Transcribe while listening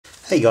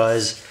Hey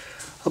guys,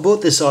 I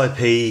bought this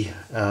IP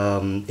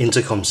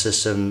intercom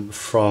system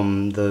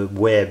from the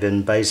web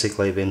and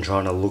basically been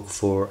trying to look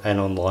for an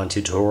online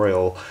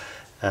tutorial.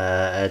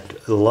 And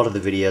a lot of the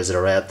videos that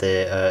are out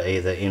there are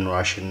either in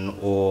Russian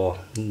or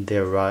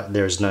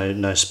there's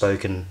no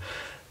spoken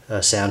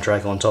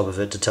soundtrack on top of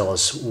it to tell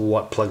us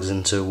what plugs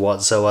into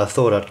what. So I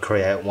thought I'd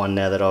create one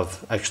now that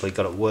I've actually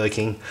got it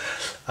working.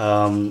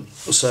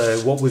 So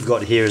what we've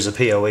got here is a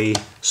PoE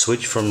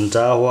switch from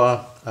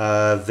Dahua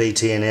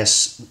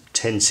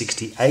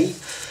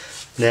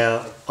VTO2000A.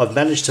 Now I've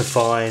managed to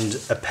find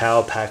a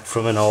power pack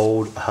from an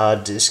old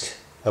hard disk,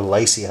 a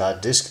lacy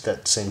hard disk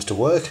that seems to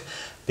work,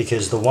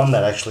 because the one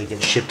that actually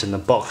gets shipped in the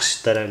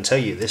box, they don't tell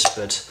you this,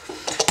 but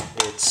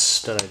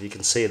it's, don't know if you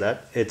can see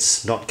that,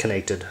 it's not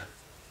connected.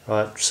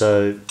 Right,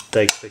 so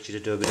they expect you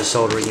to do a bit of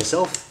soldering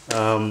yourself.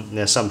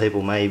 Now some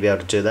people may be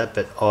able to do that,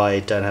 but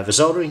I don't have a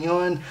soldering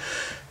iron,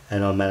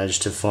 and I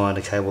managed to find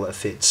a cable that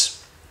fits.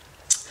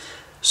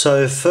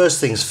 So first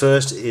things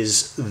first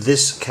is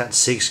this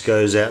Cat6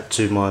 goes out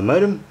to my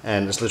modem,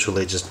 and it's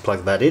literally just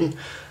plug that in,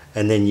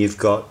 and then you've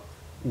got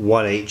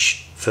one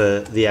each for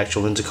the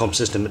actual intercom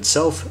system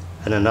itself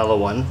and another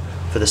one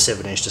for the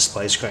 7-inch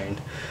display screen.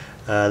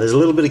 There's a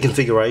little bit of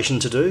configuration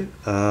to do.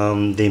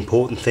 The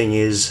important thing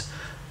is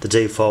the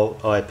default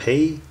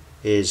IP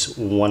is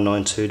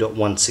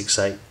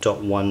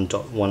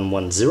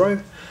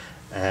 192.168.1.110,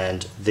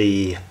 and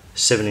the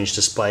 7-inch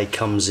display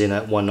comes in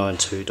at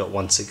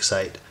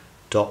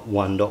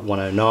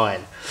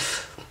 192.168.1.109.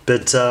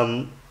 But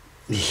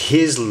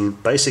here's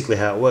basically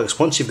how it works.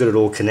 Once you've got it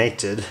all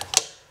connected, you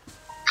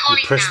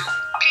press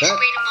that,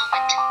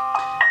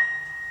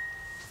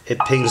 it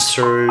pings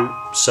through.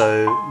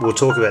 So we'll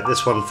talk about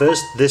this one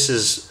first. This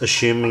is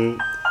assuming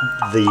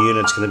the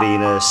unit's going to be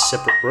in a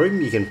separate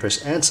room. You can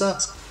press answer.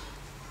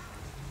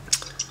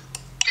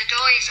 The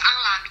door is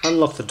unlocked.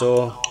 Unlock the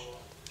door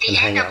and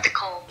hang up.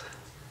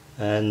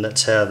 And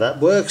that's how that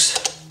works.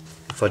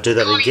 If I do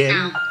that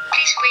again,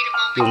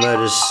 you'll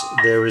notice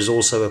there is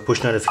also a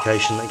push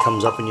notification that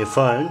comes up on your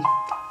phone.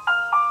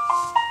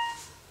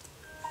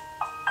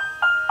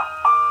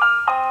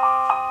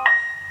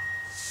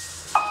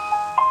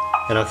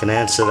 And I can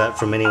answer that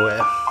from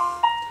anywhere.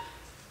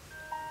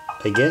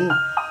 Again,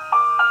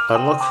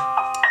 unlock.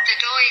 The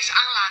door is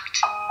unlocked.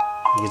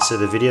 You can see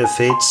the video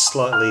feed's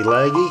slightly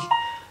laggy.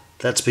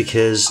 That's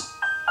because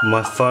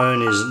my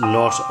phone is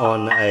not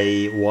on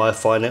a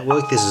Wi-Fi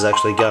network. This is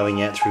actually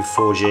going out through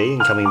 4G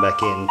and coming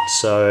back in.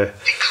 So The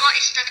call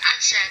is not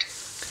answered.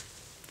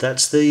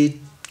 that's the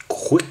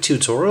quick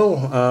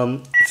tutorial. A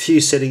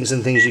few settings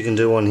and things you can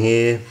do on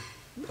here.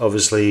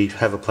 Obviously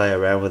have a play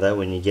around with that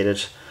when you get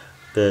it,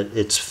 but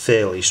it's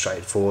fairly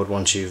straightforward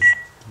once you've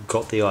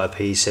got the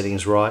IP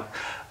settings right.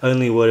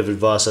 Only word of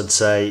advice I'd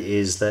say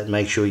is that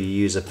make sure you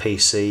use a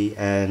PC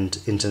and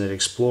Internet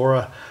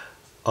Explorer.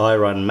 I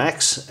run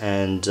Macs,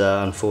 and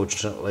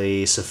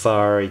unfortunately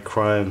Safari,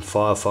 Chrome,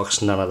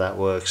 Firefox, none of that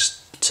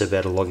works to be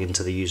able to log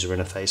into the user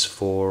interface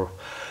for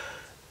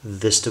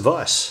this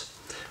device.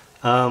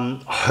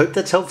 I hope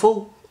that's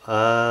helpful.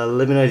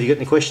 Let me know if you've got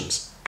any questions.